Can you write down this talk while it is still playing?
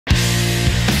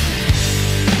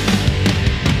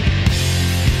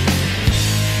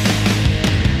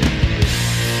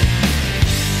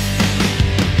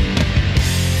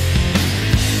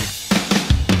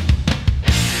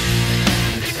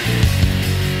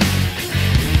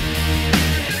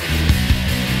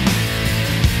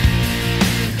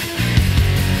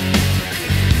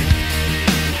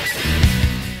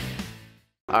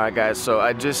Alright guys, so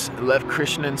I just left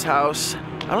Christian's house.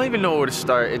 I don't even know where to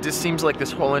start. It just seems like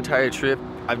this whole entire trip,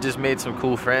 I've just made some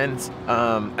cool friends.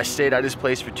 I stayed at his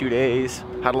place for 2 days,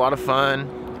 had a lot of fun.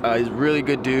 He's a really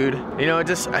good dude. You know,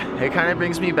 it kind of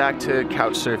brings me back to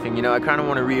couch surfing. You know, I kind of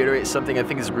want to reiterate something I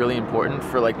think is really important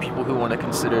for like people who want to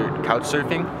consider couch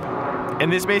surfing.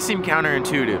 And this may seem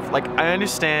counterintuitive. Like, I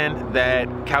understand that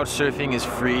couch surfing is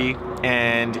free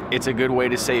and it's a good way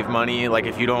to save money, like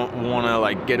if you don't want to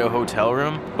like get a hotel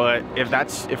room. But if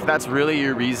that's really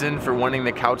your reason for wanting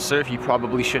to couch surf, you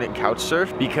probably shouldn't couch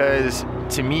surf, because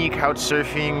to me couch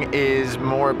surfing is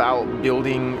more about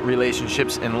building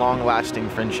relationships and long-lasting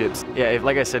friendships. Yeah,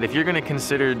 like I said, if you're gonna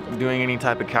consider doing any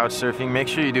type of couch surfing, make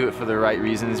sure you do it for the right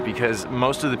reasons, because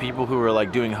most of the people who are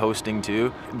like doing hosting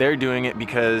too, they're doing it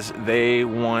because they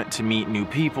want to meet new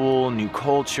people, new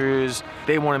cultures,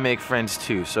 they want to make friends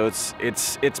too. So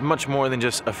it's much more than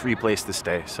just a free place to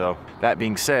stay. So that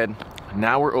being said,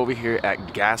 now we're over here at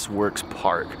Gasworks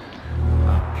Park.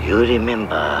 You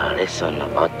remember lesson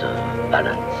about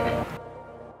balance?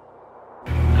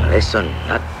 A lesson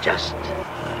not just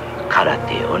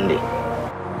karate only.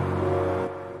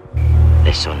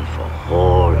 Lesson for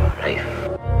whole life.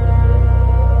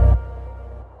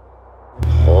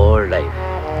 Whole life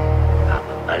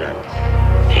have balance.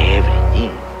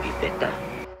 Everything be better.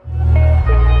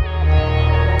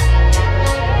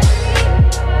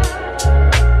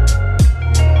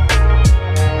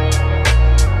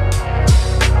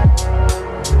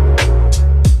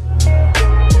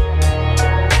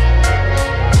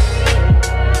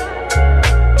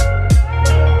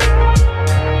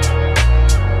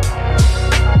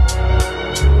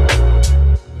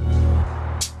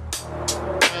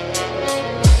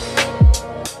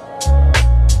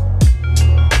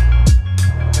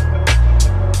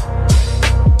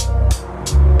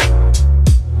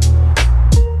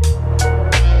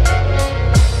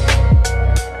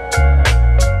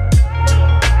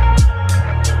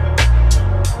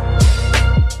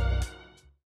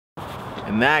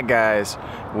 And that, guys,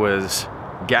 was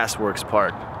Gasworks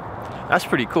Park. That's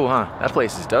pretty cool, huh? That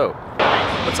place is dope.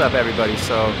 What's up, everybody?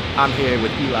 So I'm here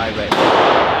with Eli right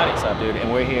now. Howdy. What's up, dude?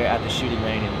 And we're here at the shooting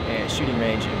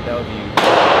range in Bellevue.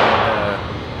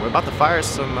 And We're about to fire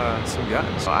some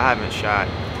guns. I haven't shot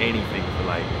anything for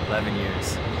like 11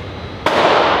 years.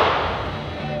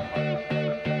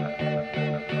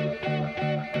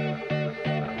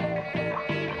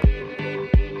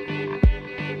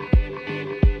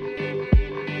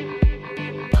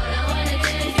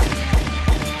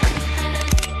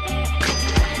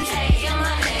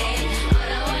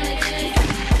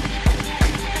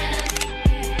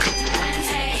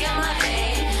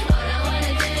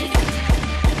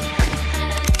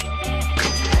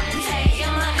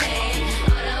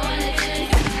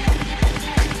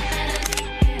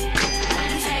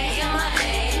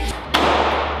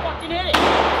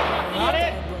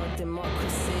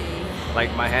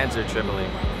 Like, my hands are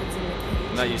trembling.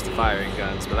 I'm not used to firing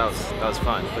guns, but that was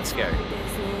fun, but scary.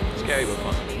 Scary but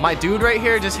fun. My dude right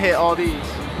here just hit all these.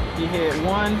 He hit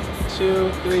 1,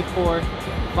 2, 3, 4,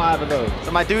 5 of those. So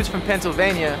my dude's from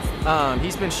Pennsylvania.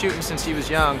 He's been shooting since he was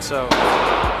young, so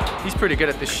he's pretty good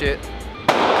at this shit.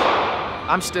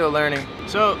 I'm still learning.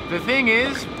 So the thing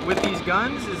is with these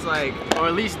guns is like, or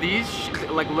at least these,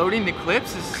 like loading the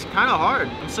clips is kind of hard.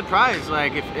 I'm surprised,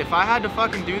 like if I had to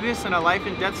fucking do this in a life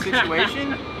and death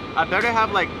situation, I better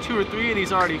have like 2 or 3 of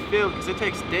these already filled, because it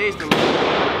takes days to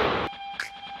load.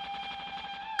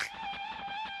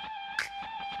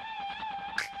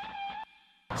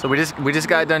 So we just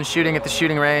got done shooting at the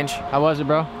shooting range. How was it,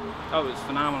 bro? Oh, it was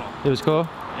phenomenal. It was cool?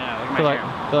 Yeah, look at my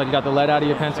hair. Feel like you got the lead out of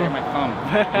your pencil? Look at my thumb.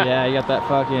 Yeah, you got that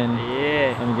fucking...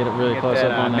 Yeah. Let me get it really close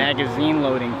up on that. Magazine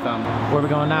loading thumb. Where are we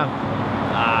going now?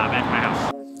 Back to my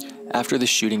house. After the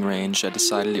shooting range, I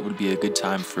decided it would be a good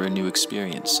time for a new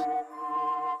experience.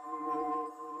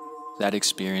 That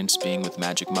experience being with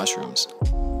magic mushrooms.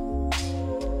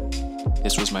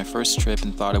 This was my first trip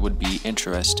and thought it would be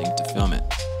interesting to film it.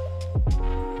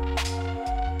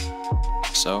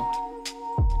 So,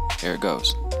 here it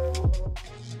goes.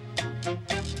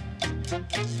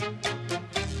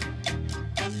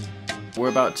 We're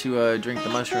about to drink the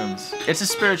mushrooms. It's a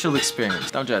spiritual experience,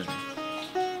 don't judge me.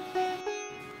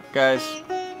 Guys,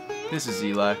 this is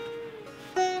Eli,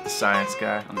 the science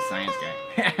guy. I'm the science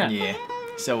guy. Yeah.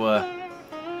 So,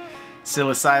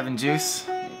 psilocybin juice.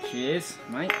 Cheers,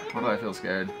 mate. Why do I feel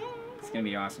scared? It's gonna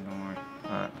be awesome, don't worry.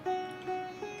 Alright.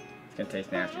 It's gonna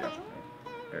taste nasty though.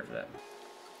 Prepare for that.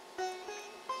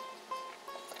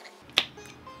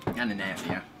 Kinda nasty,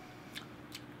 yeah.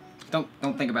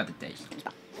 Don't think about the taste.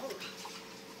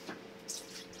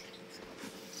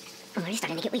 Oh my you're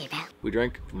starting to get weird, pal. We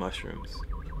drank mushrooms.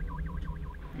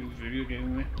 You video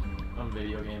gaming me? I'm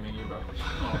video gaming you, bro.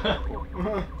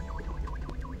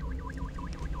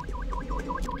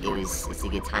 It's a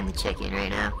good time to check in right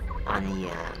now on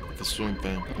the shroom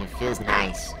thing. And it feels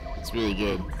nice. It's really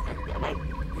good.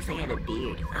 Looks like I have a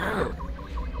beard. Oh,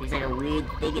 there's like a weird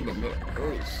thing in the middle.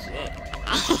 Holy shit.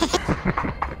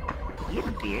 You have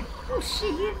a beard? Oh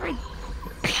shit, you have like...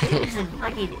 It's a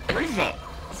fucking... What is that?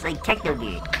 It's like techno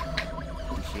beard.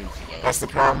 That's the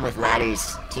problem with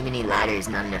ladders. Too many ladders,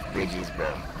 not enough bridges,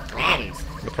 bro. Ladders?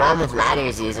 The problem with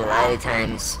ladders is a lot of the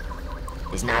times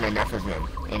there's not enough of them,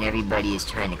 and everybody is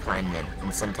trying to climb them,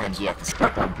 and sometimes you have to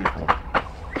step on people.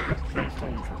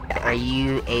 Are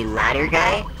you a ladder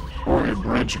guy? Or a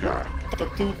bridge guy?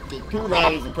 Took two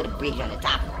ladders and put a bridge on the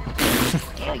top.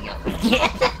 There we go.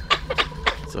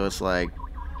 So it's like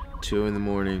 2 in the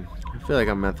morning. I feel like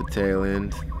I'm at the tail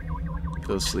end. I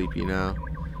feel sleepy now.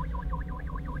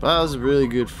 But that was a really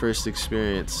good first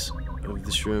experience of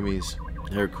the shroomies.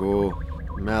 They're cool,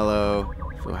 mellow,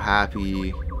 feel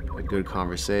happy, a good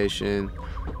conversation.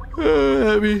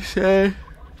 Let me say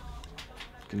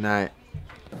good night.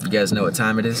 You guys know what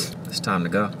time it is? It's time to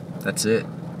go. That's it.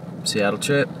 Seattle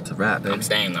trip. It's a wrap, baby. I'm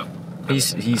staying though. He's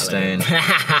staying.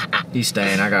 He's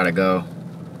staying. I gotta go.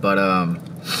 But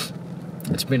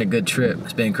it's been a good trip.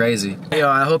 It's been crazy. Yo,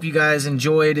 I hope you guys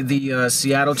enjoyed the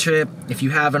Seattle trip. If you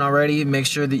haven't already, make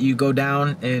sure that you go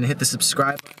down and hit the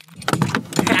subscribe button.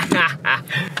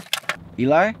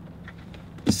 Eli,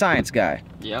 science guy.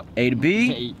 Yep. A to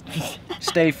B,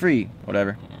 stay free.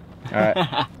 Whatever. All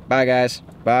right. Bye, guys.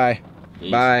 Bye.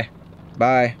 Peace. Bye.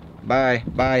 Bye. Bye.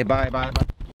 Bye. Bye. Bye. Bye.